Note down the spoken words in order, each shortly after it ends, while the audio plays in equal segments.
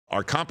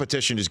our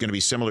competition is going to be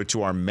similar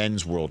to our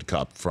men's World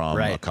Cup from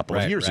a couple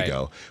of years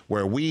ago,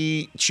 where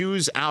we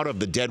choose out of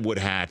the Deadwood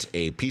hat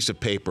a piece of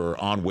paper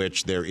on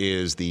which there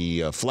is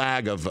the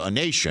flag of a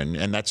nation,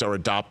 and that's our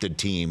adopted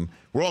team.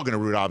 We're all going to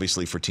root,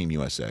 obviously, for Team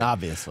USA.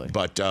 Obviously.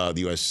 But the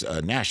U.S.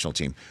 National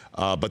team.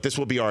 But this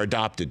will be our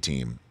adopted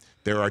team.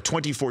 There are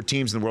 24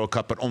 teams in the World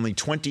Cup, but only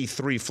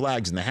 23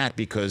 flags in the hat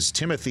because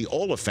Timothy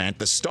Olyphant,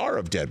 the star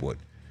of Deadwood,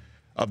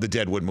 of the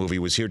Deadwood movie,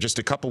 was here just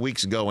a couple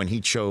weeks ago, and he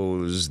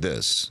chose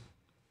this.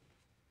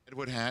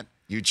 Deadwood hat,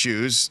 you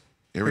choose.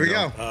 Here we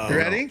go. You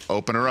ready?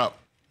 Open her up.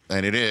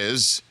 And it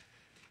is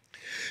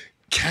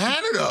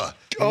Canada.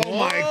 Oh,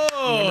 my.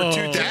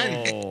 Number 2,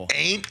 that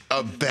ain't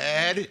a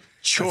bad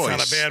choice.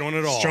 That's not a bad one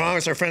at all. Strong.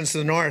 It's our friends to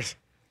the north.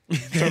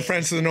 It's our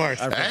friends to the north.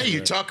 Hey,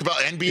 you talk about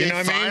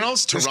NBA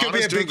Finals. This could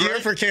be a big year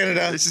for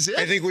Canada. This is it.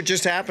 I think what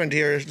just happened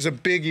here is a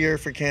big year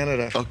for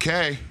Canada.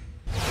 Okay.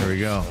 There we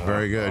go.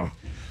 Very good.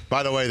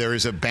 By the way, there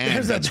is a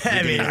band that's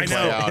beginning to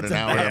play out in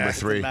hour number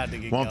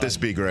 3. Won't this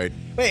be great?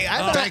 Wait,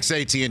 thanks,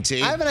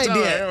 AT&T. I have an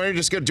idea. We're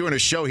just doing a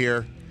show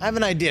here. I have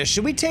an idea.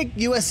 Should we take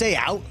USA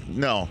out?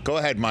 No. Go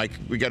ahead, Mike.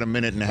 We got a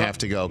minute and a half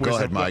to go. Go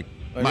ahead, Mike.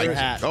 Mike.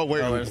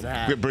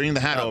 We're bringing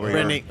the hat over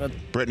here.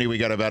 Brittany, we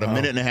got about a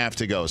minute and a half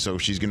to go, so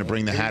she's going to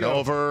bring the hat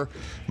over.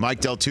 Mike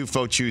Del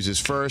Tufo chooses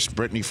first.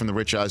 Brittany from the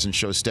Rich Eisen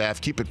Show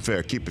staff. Keep it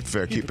fair. Keep it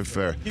fair. Keep it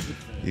fair.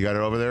 You got it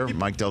over there?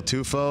 Mike Del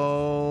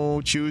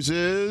Tufo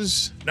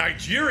chooses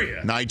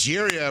Nigeria.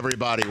 Nigeria,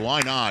 everybody.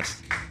 Why not?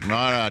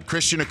 Why not?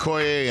 Christian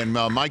Okoye and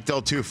Mike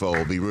Del Tufo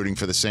will be rooting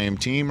for the same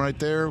team right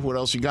there. What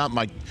else you got,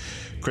 Mike?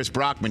 Chris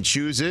Brockman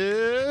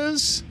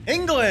chooses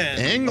England.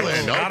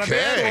 England.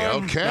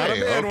 Okay.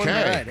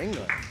 Right,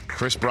 England.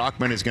 Chris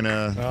Brockman is going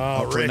to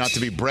hopefully not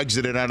to be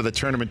Brexited out of the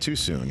tournament too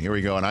soon. Here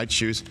we go. And I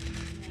choose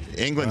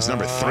England's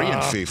number 3 in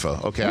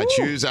FIFA. Okay, I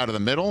choose out of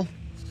the middle.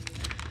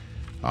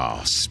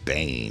 Oh,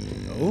 Spain.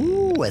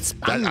 Ooh, it's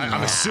Spain.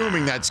 I'm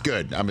assuming that's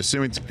good. I'm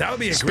assuming that would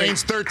be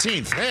Spain's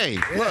 13th. Hey,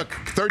 look,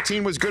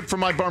 13 was good for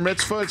my bar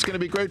mitzvah. It's going to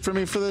be great for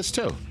me for this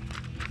too.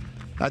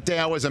 That day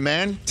I was a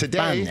man.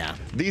 Today,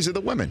 these are the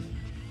women.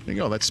 There you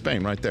go. That's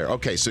Spain right there.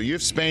 Okay, so you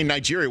have Spain,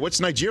 Nigeria.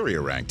 What's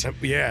Nigeria ranked?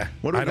 Yeah.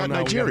 What do we got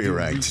Nigeria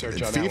ranked? In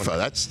FIFA.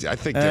 That's. I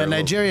think they're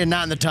Nigeria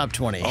not in the top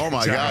 20. Oh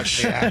my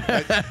gosh! You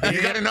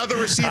got another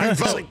receiving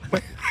vote.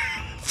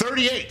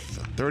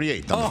 38th.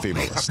 38th on the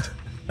FIFA list.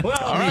 Well,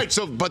 all right.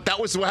 So, but that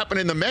was what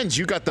happened in the men's.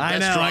 You got the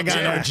best. I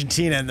got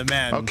Argentina in the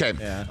men. Okay.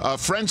 Yeah.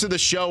 Friends of the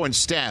show and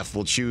staff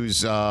will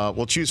choose.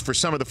 We'll choose for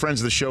some of the friends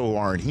of the show who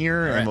aren't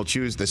here, and we'll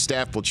choose the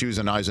staff. Will choose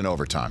an Eisen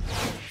overtime.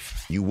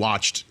 You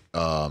watched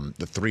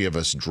the 3 of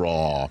us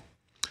draw.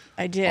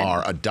 I did.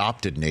 Our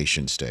adopted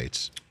nation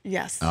states.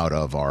 Yes. Out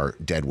of our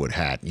Deadwood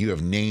hat. You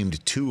have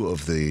named 2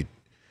 of the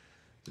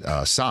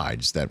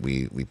sides that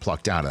we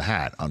plucked out of the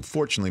hat.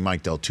 Unfortunately,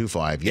 Mike Del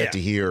Tufo, I have yet to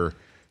hear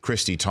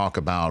Christie talk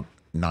about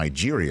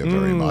Nigeria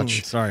very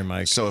much. Sorry,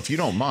 Mike. So if you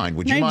don't mind,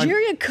 would you mind?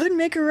 Nigeria could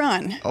make a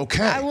run.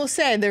 Okay. I will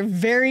say they're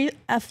very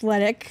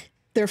athletic.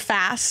 They're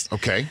fast.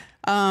 Okay.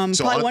 So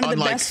probably one of the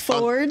best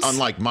forwards.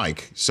 Unlike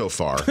Mike so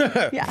far.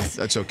 Yes.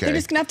 That's okay. They're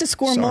just going to have to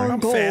score more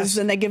goals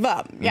than they give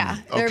up. Yeah.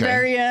 They're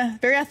very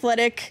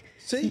athletic.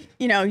 See?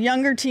 You know,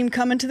 younger team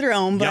coming to their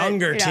own. But,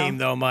 younger team,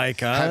 though,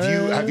 Mike.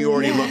 Have you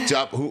already looked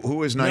up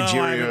who is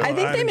Nigeria? No, I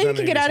think they maybe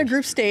could get out of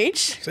group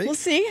stage. See? We'll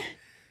see.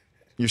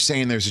 You're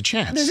saying there's a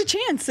chance? There's a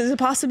chance. There's a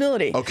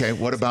possibility. Okay.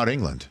 What about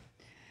England?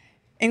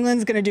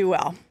 England's going to do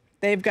well.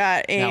 They've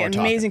got an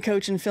amazing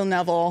coach in Phil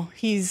Neville.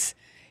 He's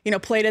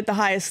played at the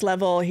highest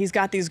level. He's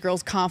got these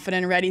girls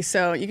confident and ready.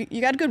 So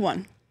you got a good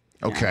one.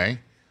 Okay.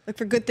 Look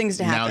for good things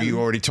to happen. Now, you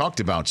already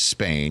talked about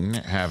Spain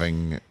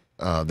having...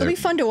 It'll be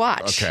fun to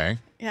watch. Okay.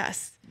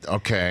 Yes.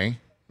 Okay.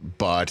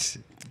 But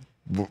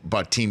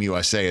Team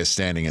USA is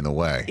standing in the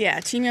way. Yeah,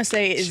 Team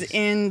USA is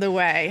in the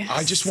way.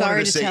 I just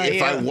wanted to say,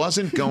 if I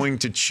wasn't going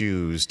to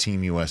choose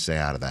Team USA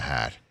out of the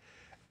hat,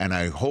 and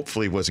I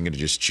hopefully wasn't going to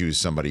just choose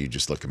somebody you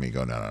just look at me and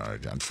go, no,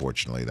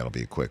 unfortunately, that'll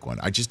be a quick one.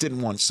 I just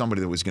didn't want somebody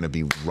that was going to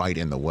be right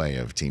in the way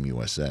of Team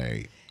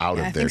USA out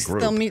of their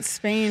group. They'll meet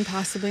Spain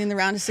possibly in the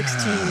round of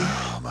 16.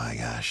 Oh, my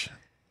gosh.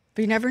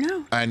 But you never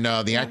know. And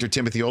the actor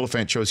Timothy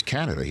Olyphant chose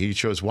Canada. He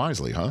chose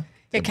wisely, huh?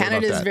 Yeah,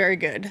 Canada is very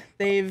good.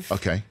 They've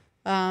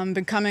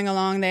been coming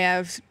along. They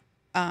have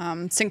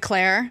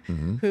Sinclair,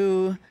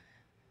 who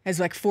is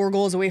like 4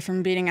 goals away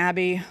from beating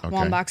Abby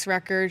Wambach's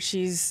record.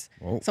 She's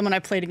someone I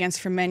played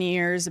against for many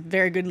years, a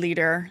very good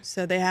leader.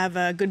 So they have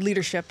good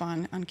leadership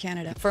on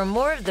Canada. For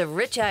more of The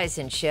Rich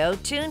Eisen Show,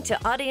 tune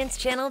to Audience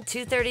Channel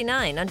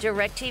 239 on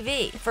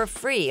DirecTV for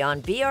free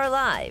on BR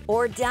Live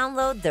or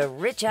download the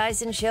Rich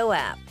Eisen Show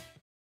app.